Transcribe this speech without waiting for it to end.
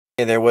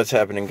Hey there, what's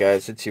happening,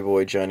 guys? It's your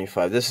boy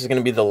Johnny5. This is going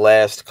to be the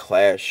last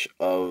Clash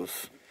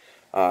of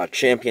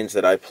Champions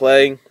that I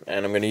play,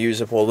 and I'm going to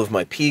use up all of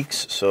my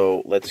peaks,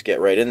 so let's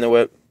get right into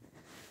it.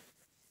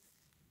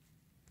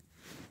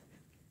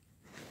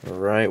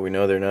 Alright, we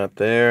know they're not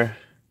there.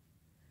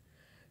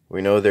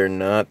 We know they're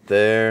not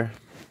there.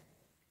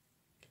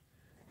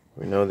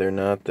 We know they're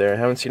not there. I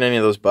haven't seen any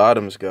of those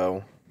bottoms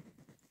go.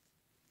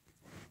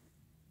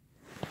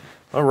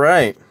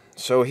 Alright,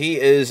 so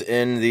he is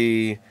in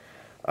the...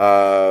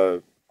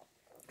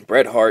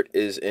 Bret Hart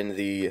is in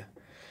the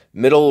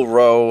middle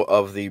row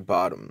of the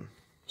bottom.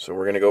 So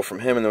we're going to go from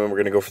him, and then we're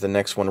going to go for the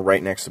next one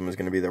right next to him is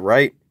going to be the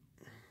right.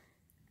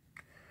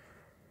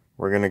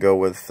 We're going to go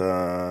with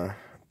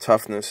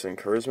toughness and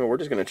charisma. We're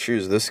just going to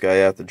choose this guy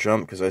at the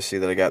jump because I see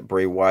that I got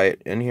Bray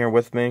Wyatt in here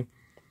with me.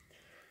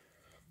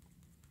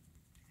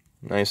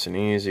 Nice and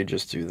easy,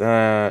 just do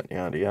that,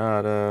 yada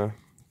yada.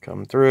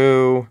 Come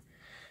through,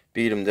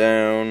 beat him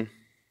down.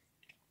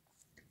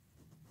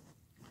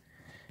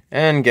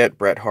 And get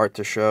Bret Hart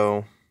to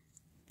show.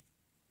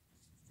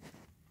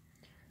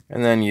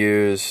 And then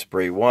use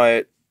Bray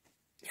Wyatt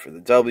for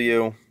the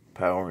W.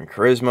 Power and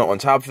charisma. On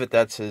top of it,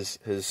 that's his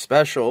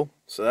special.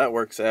 So that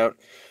works out.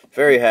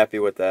 Very happy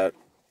with that.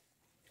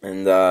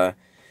 And,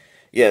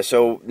 yeah,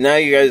 so now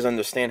you guys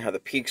understand how the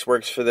peaks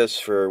works for this.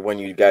 For when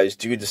you guys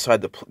do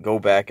decide to go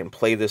back and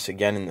play this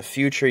again in the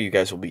future, you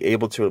guys will be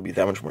able to. It'll be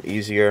that much more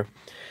easier.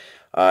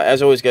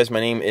 As always, guys, my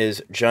name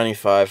is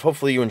Johnny5.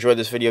 Hopefully you enjoyed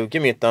this video.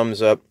 Give me a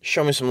thumbs up.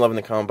 Show me some love in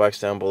the comment box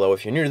down below.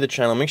 If you're new to the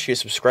channel, make sure you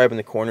subscribe in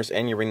the corners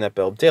and you ring that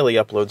bell. Daily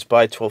uploads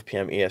by 12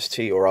 p.m.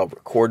 EST, or I'll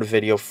record a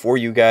video for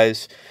you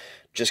guys.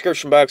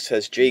 Description box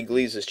has Jay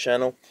Glee's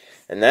channel.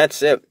 And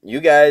that's it. You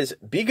guys,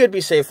 be good, be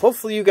safe.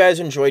 Hopefully you guys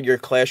enjoyed your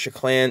Clash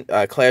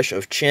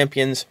of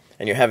Champions,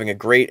 and you're having a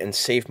great and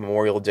safe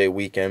Memorial Day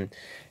weekend.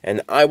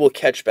 And I will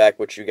catch back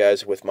with you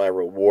guys with my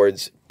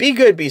rewards. Be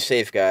good, be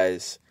safe,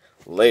 guys.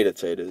 Later,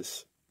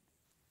 taters.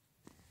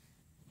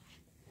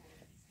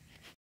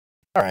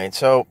 Alright,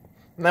 so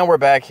now we're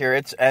back here.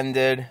 It's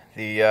ended.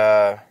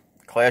 The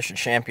Clash of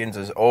Champions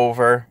is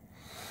over.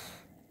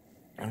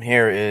 And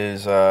here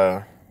is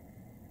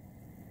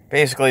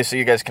basically so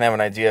you guys can have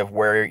an idea of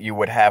where you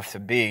would have to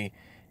be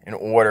in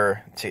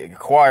order to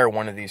acquire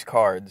one of these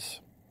cards.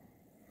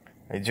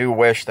 I do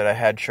wish that I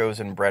had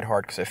chosen Bret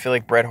Hart, because I feel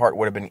like Bret Hart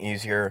would have been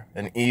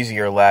an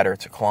easier ladder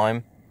to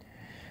climb.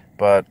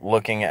 But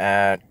looking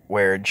at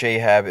where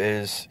J-Hab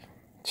is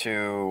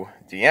to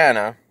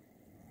Deanna,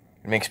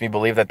 it makes me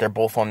believe that they're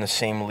both on the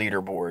same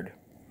leaderboard.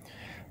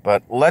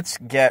 But let's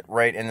get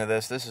right into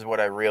this. This is what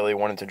I really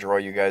wanted to draw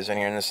you guys in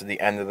here, and this is the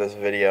end of this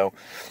video.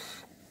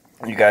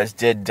 You guys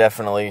did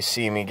definitely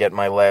see me get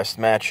my last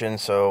match in,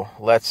 so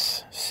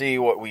let's see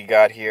what we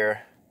got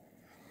here.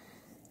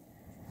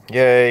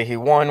 Yay, he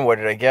won. What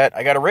did I get?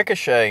 I got a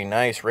Ricochet.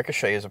 Nice.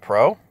 Ricochet is a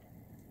pro.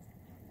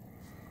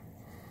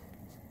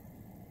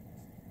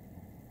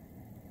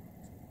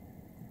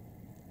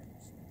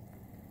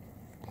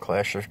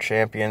 Clash of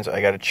Champions.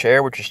 I got a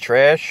chair, which is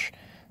trash.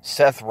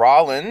 Seth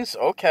Rollins.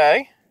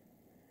 Okay.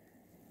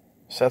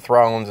 Seth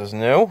Rollins is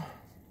new.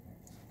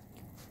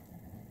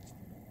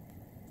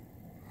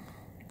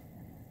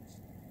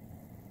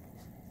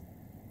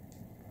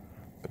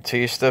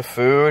 Batista.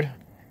 Food.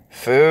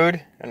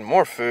 Food. And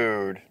more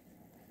food.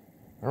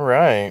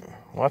 Alright.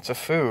 Lots of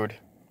food.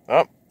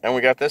 Oh, and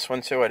we got this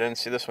one too. I didn't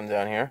see this one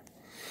down here.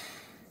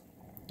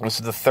 This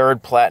is the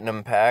third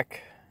platinum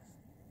pack.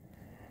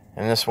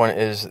 And this one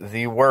is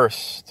the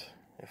worst,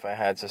 if I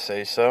had to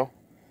say so.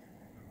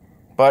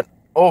 But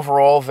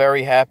overall,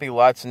 very happy.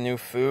 Lots of new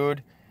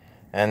food.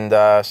 And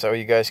so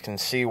you guys can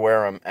see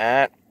where I'm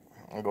at.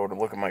 I'll go to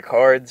look at my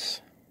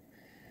cards.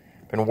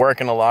 Been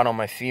working a lot on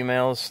my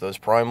females, those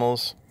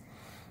primals.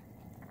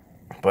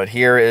 But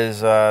here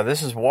is,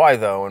 this is why,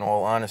 though, in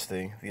all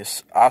honesty. The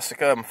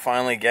Asuka, I'm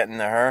finally getting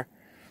to her.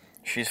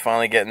 She's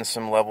finally getting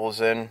some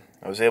levels in.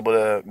 I was able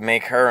to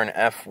make her an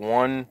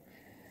F1.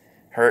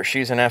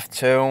 She's an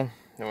F2.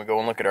 Then we go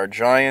and look at our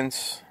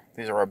Giants.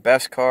 These are our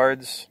best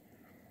cards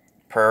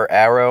per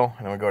arrow.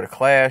 And then we go to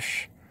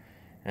Clash,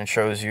 and it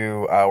shows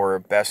you our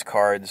best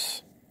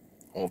cards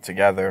all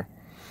together.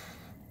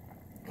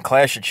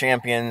 Clash of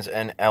Champions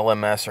and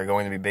LMS are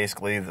going to be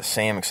basically the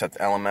same, except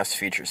LMS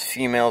features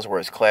females,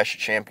 whereas Clash of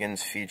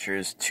Champions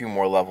features 2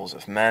 more levels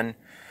of men.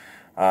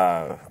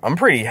 I'm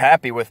pretty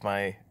happy with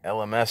my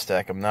LMS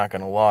deck, I'm not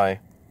going to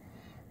lie.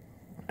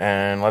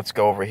 And let's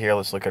go over here,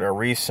 let's look at our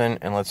recent,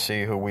 and let's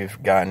see who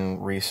we've gotten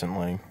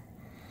recently.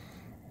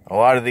 A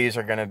lot of these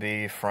are going to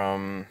be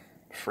from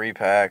free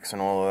packs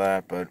and all of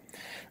that, but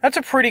that's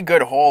a pretty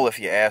good haul if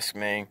you ask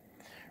me.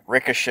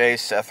 Ricochet,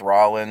 Seth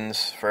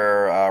Rollins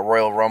for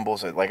Royal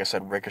Rumbles. Like I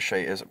said,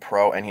 Ricochet is a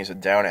pro, and he's a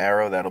down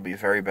arrow. That'll be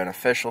very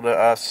beneficial to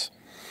us.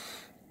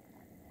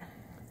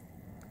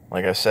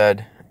 Like I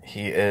said,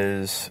 he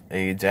is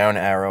a down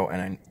arrow,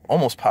 and I'm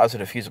almost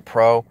positive he's a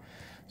pro.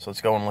 So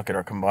let's go and look at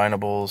our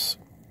combinables.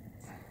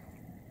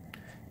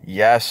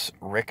 Yes,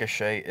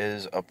 Ricochet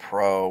is a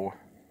pro.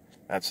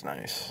 That's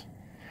nice.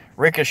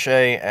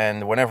 Ricochet,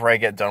 and whenever I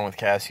get done with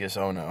Cassius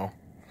Ohno.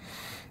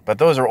 But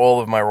those are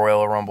all of my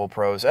Royal Rumble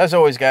pros. As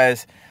always,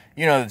 guys,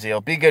 you know the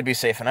deal. Be good, be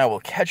safe, and I will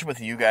catch up with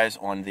you guys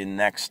on the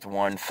next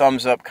one.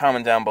 Thumbs up,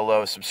 comment down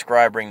below,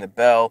 subscribe, ring the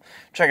bell,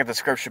 check out the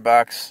description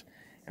box,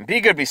 and be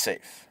good, be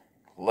safe.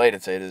 Later,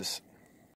 taters.